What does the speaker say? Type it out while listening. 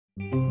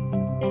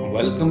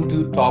Welcome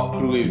to Top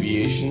Crew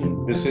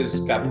Aviation. This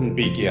is Captain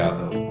P.K.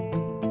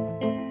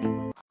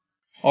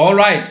 All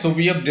right, so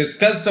we have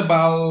discussed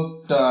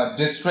about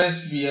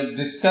distress, we have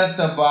discussed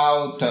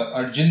about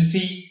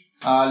urgency.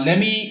 Let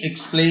me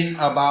explain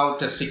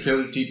about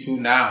security too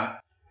now.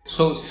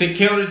 So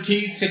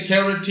security,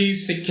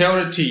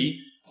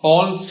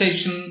 all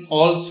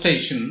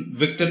station,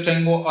 Victor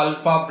Tango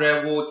Alpha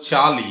Bravo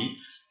Charlie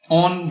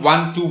on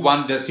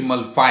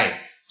 121.5.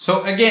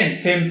 So again,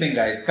 same thing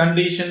guys,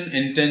 condition,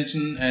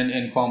 intention and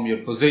inform your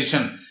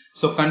position.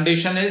 So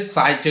condition is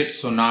sighted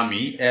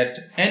tsunami at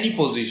any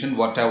position,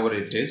 whatever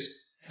it is.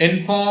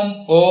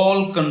 Inform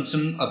all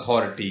concerned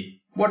authority,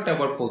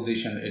 whatever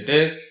position it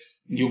is,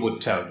 you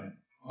would tell them.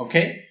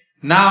 Okay.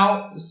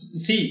 Now,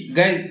 see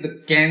guys,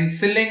 the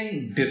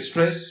cancelling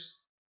distress,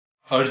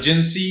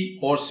 urgency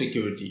or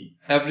security,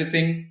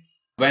 everything,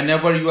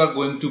 whenever you are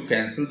going to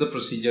cancel, the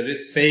procedure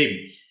is same.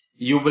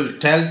 You will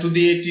tell to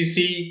the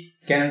ATC,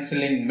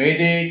 cancelling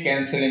mayday,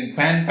 cancelling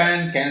pan,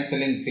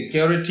 cancelling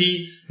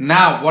security.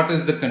 Now, what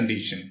is the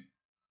condition?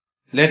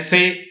 Let's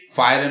say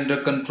fire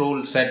under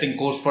control, setting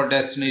course for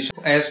destination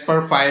as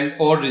per file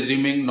or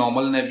resuming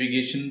normal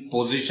navigation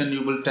position,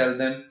 you will tell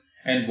them,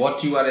 and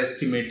what you are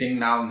estimating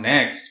now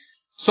next.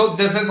 So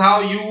this is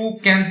how you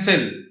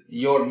cancel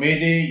your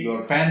mayday,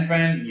 your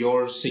pan,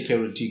 your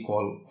security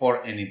call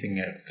or anything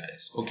else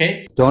guys.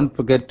 Okay. Don't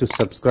forget to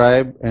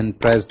subscribe and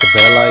press the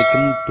bell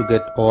icon to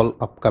get all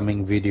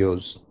upcoming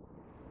videos.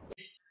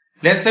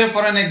 Let's say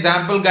for an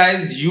example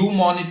guys, you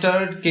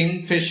monitored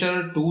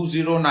Kingfisher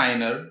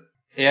 209er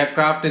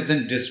aircraft is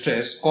in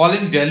distress,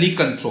 calling Delhi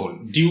control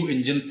due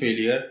engine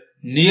failure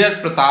near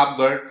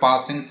Pratapgarh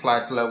passing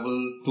flight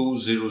level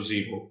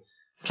 200,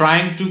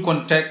 trying to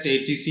contact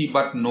ATC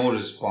but no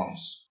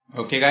response.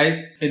 Okay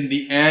guys, in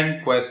the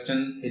end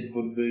question it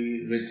would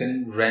be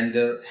written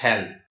render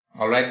help.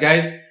 Alright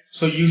guys,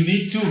 so you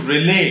need to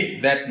relay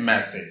that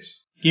message.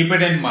 Keep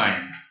it in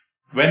mind.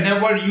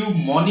 Whenever you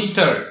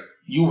monitor,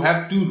 you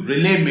have to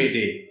relay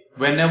mayday.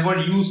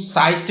 Whenever you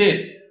sight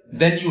it,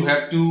 then you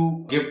have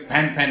to give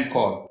pan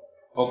call.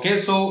 Okay,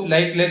 so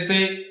like let's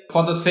say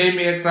for the same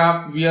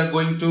aircraft, we are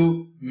going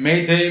to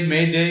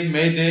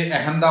mayday,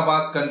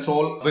 Ahmedabad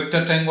control,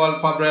 Victor Tango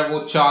Alpha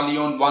Bravo Charlie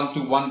on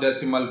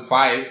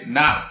 121.5.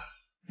 Now,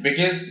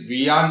 because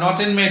we are not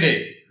in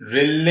mayday,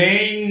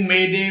 relaying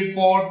mayday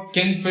for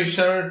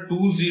Kingfisher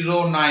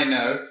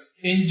 209er,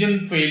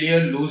 engine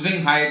failure,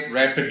 losing height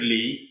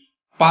rapidly,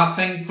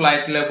 passing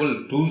flight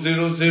level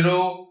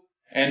 200,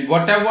 and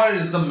whatever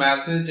is the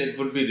message, it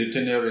would be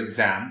written in your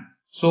exam.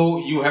 So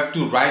you have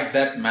to write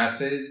that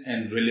message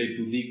and relay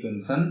to the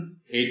concerned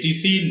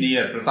ATC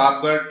near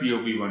Pratapgarh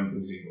POV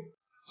 120.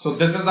 So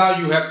this is how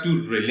you have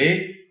to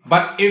relay.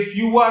 But if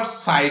you are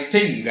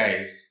citing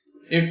guys,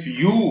 if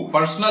you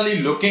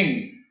personally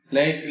looking,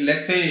 like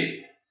let's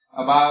say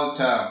about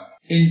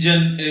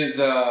engine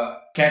is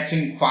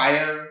catching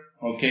fire,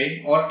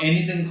 okay, or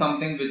anything,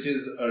 something which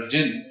is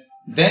urgent,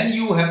 then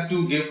you have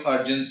to give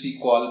urgency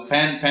call,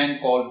 pan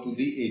call to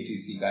the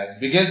ATC guys,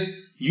 because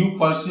you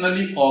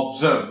personally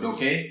observed,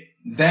 okay,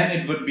 then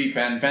it would be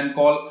pan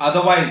call.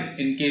 Otherwise,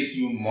 in case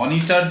you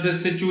monitored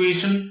this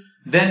situation,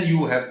 then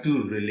you have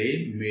to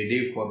relay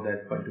mayday for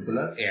that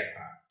particular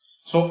aircraft.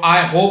 So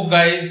I hope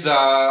guys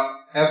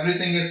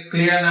everything is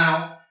clear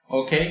now,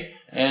 okay,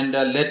 and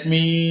let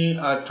me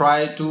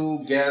try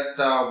to get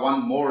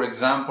one more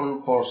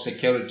example for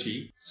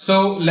security.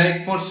 So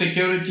like for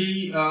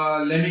security,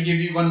 let me give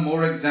you one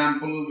more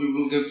example. We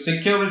will give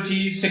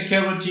security,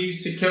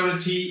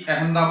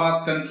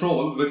 Ahmedabad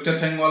control, Victor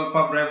Tango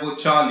Alpha Bravo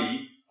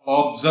Charlie,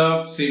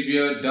 observed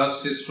severe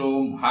dust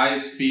storm, high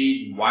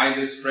speed,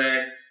 wide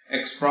spread,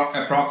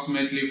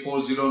 approximately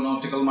 40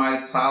 nautical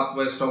miles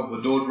southwest of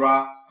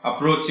Vadodara,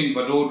 approaching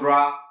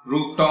Vadodara,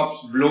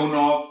 rooftops blown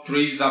off,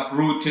 trees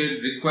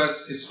uprooted,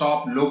 request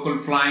stop local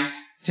flying,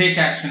 take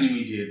action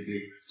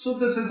immediately. So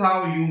this is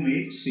how you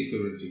make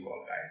security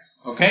call guys.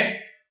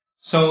 Okay.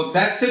 So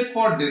that's it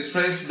for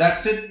distress.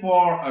 That's it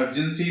for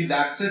urgency.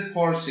 That's it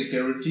for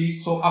security.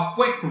 So a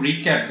quick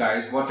recap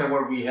guys,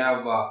 whatever we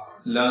have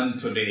learned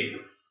today.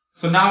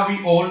 So now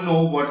we all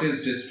know what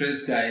is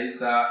distress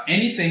guys.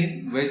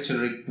 Anything which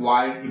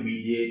required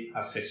immediate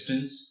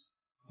assistance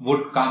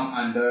would come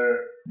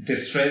under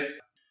distress.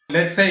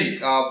 Let's say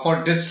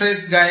for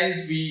distress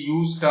guys, we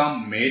use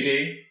term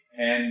mayday.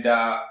 And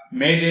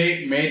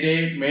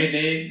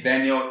mayday,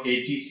 then your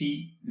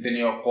ATC, then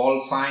your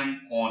call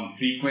sign on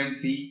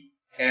frequency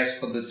as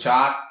per the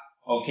chart,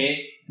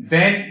 okay.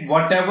 Then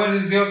whatever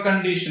is your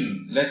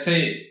condition, let's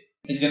say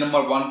engine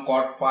number 1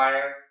 caught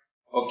fire,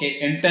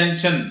 okay,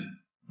 intention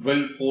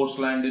will force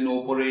land in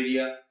open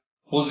area,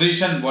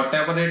 position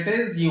whatever it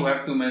is, you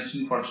have to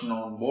mention person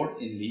on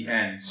board in the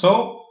end.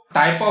 So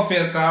type of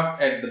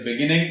aircraft at the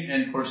beginning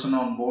and person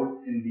on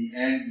board in the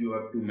end, you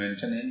have to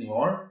mention in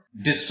your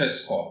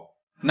distress call.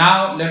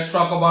 Now let's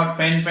talk about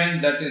pan,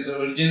 that is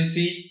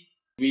urgency.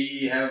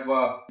 We have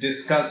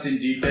discussed in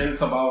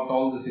details about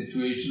all the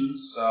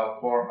situations.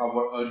 For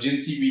our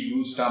urgency we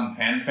use term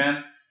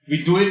pan.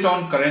 We do it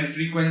on current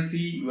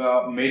frequency.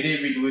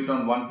 Mayday we do it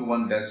on 1 to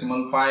 1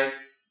 decimal 5.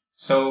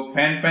 So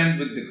pen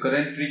with the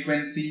current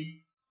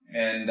frequency,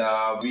 and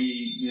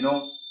we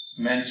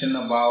mention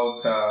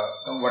about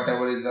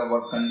whatever is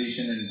our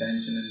condition,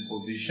 intention, and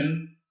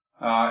position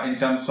in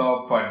terms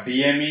of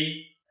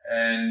DME,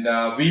 and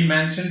we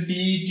mention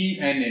TET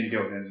and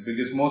endurance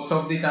because most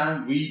of the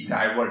time we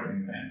divert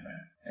in pen.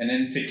 And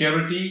in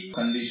security,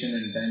 condition,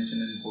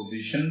 intention, and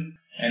position,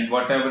 and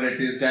whatever it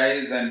is,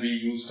 guys, and we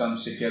use term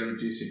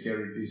security,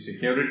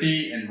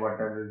 and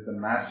whatever is the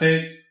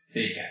message,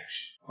 take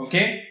action.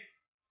 Okay.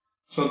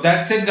 So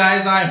that's it,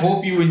 guys. I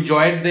hope you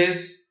enjoyed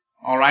this.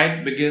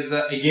 Alright, because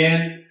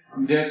again,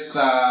 this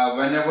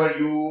whenever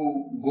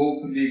you go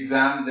for the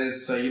exam,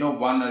 this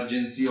one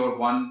urgency or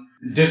one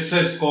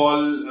distress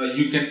call,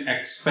 you can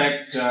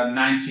expect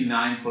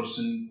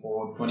 99%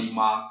 for 20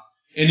 marks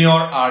in your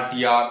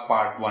RTR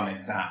Part 1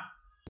 exam.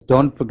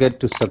 Don't forget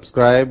to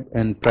subscribe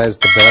and press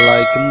the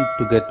bell icon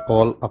to get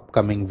all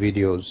upcoming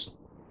videos.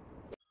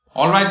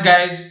 Alright,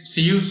 guys.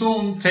 See you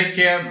soon. Take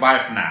care.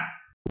 Bye for now.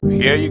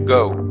 Here you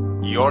go,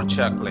 your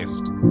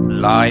checklist.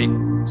 Like,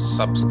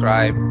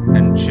 subscribe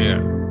and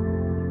share.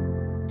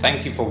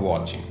 Thank you for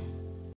watching.